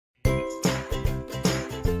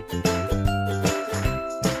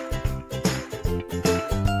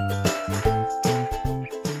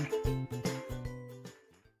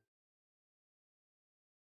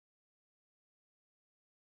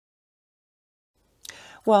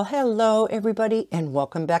Well, hello everybody and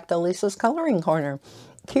welcome back to Lisa's Coloring Corner.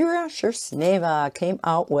 Kira Shershneva came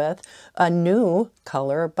out with a new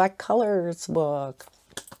Color by Colors book.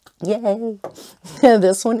 Yay!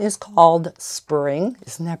 This one is called Spring.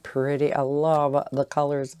 Isn't that pretty? I love the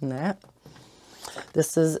colors in that.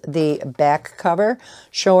 This is the back cover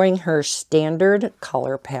showing her standard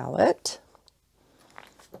color palette.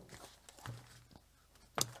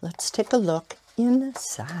 Let's take a look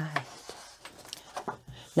inside.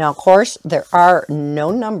 Now, of course, there are no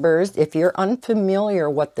numbers. If you're unfamiliar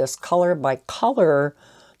what this color by color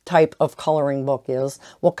type of coloring book is,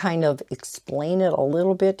 we'll kind of explain it a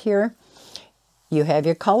little bit here. You have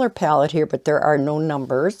your color palette here, but there are no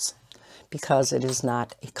numbers because it is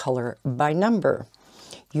not a color by number.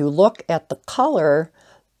 You look at the color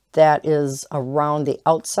that is around the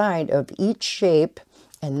outside of each shape,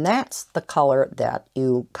 and that's the color that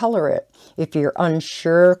you color it. If you're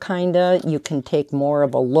unsure, you can take more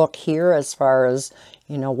of a look here as far as,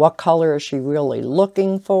 what color is she really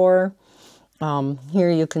looking for.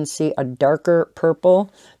 Here you can see a darker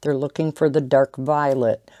purple. They're looking for the dark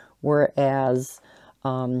violet. Whereas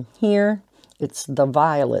here, it's the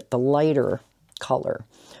violet, the lighter color.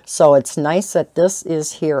 So it's nice that this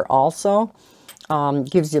is here also.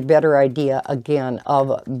 Gives you a better idea, again,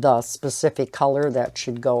 of the specific color that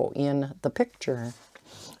should go in the picture.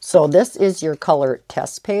 So this is your color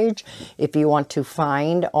test page. If you want to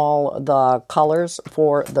find all the colors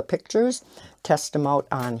for the pictures, test them out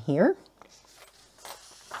on here.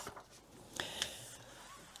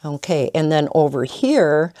 Okay, and then over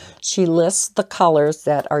here, she lists the colors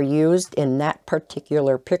that are used in that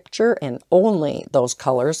particular picture and only those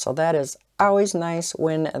colors. So that is always nice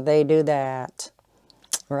when they do that.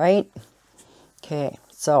 Right? Okay,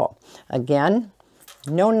 so again,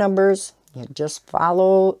 no numbers, you just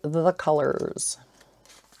follow the colors.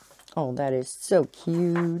 Oh, that is so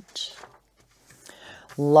cute.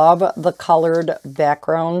 Love the colored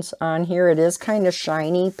backgrounds on here. It is kind of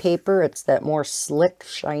shiny paper. It's that more slick,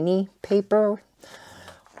 shiny paper.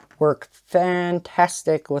 Work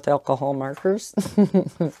fantastic with alcohol markers.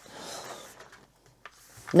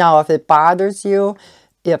 Now, if it bothers you,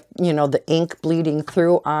 if, the ink bleeding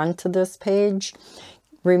through onto this page,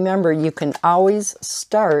 remember you can always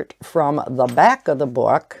start from the back of the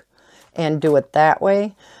book and do it that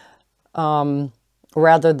way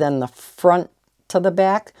rather than the front to the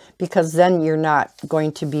back, because then you're not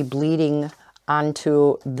going to be bleeding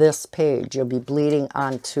onto this page. You'll be bleeding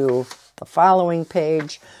onto the following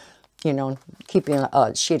page, keeping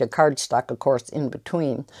a sheet of cardstock, of course, in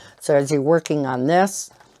between. So as you're working on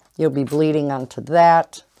this, you'll be bleeding onto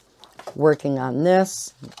that. Working on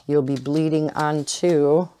this, you'll be bleeding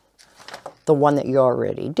onto the one that you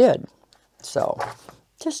already did. So,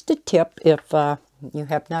 just a tip if you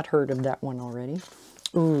have not heard of that one already.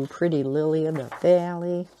 Ooh, pretty Lily of the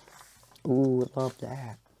Valley. Ooh, love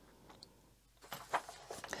that.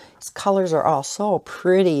 These colors are all so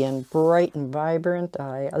pretty and bright and vibrant.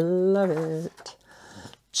 I love it.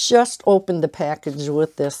 Just opened the package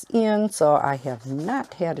with this in, so I have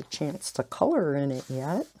not had a chance to color in it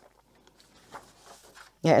yet.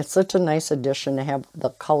 Yeah, it's such a nice addition to have the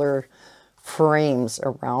color frames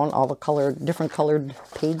around, all the different colored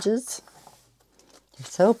pages. They're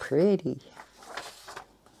so pretty.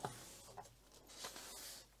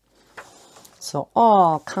 So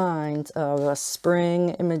all kinds of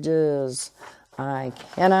spring images. I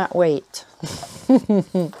cannot wait.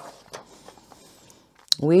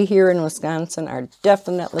 We here in Wisconsin are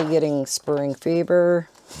definitely getting spring fever.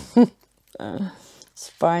 It's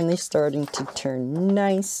finally starting to turn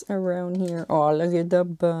nice around here. Oh, look at the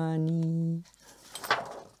bunny.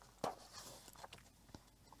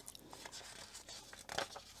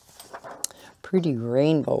 Pretty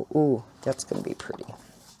rainbow. Ooh, that's going to be pretty.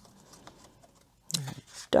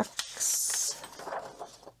 Ducks.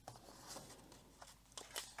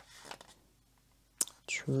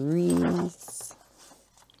 Trees.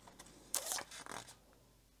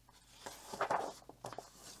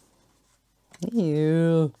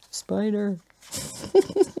 Ew, spider.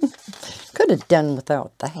 Could have done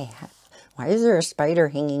without that. Why is there a spider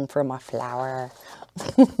hanging from a flower?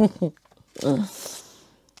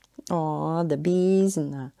 Aw, the bees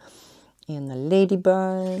and the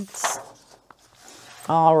ladybugs.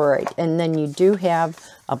 All right, and then you do have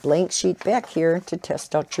a blank sheet back here to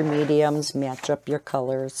test out your mediums, match up your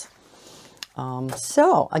colors.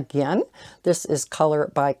 So again, this is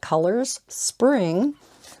Color by Colors Spring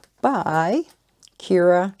by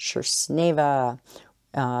Kira Shershneva.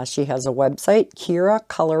 She has a website,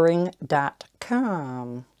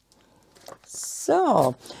 kiracoloring.com.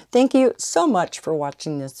 So, thank you so much for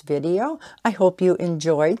watching this video. I hope you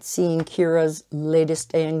enjoyed seeing Kira's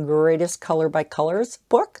latest and greatest Color by Colors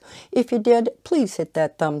book. If you did, please hit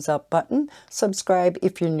that thumbs up button. Subscribe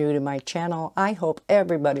if you're new to my channel. I hope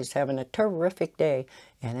everybody's having a terrific day.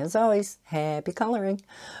 And as always, happy coloring.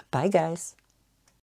 Bye, guys.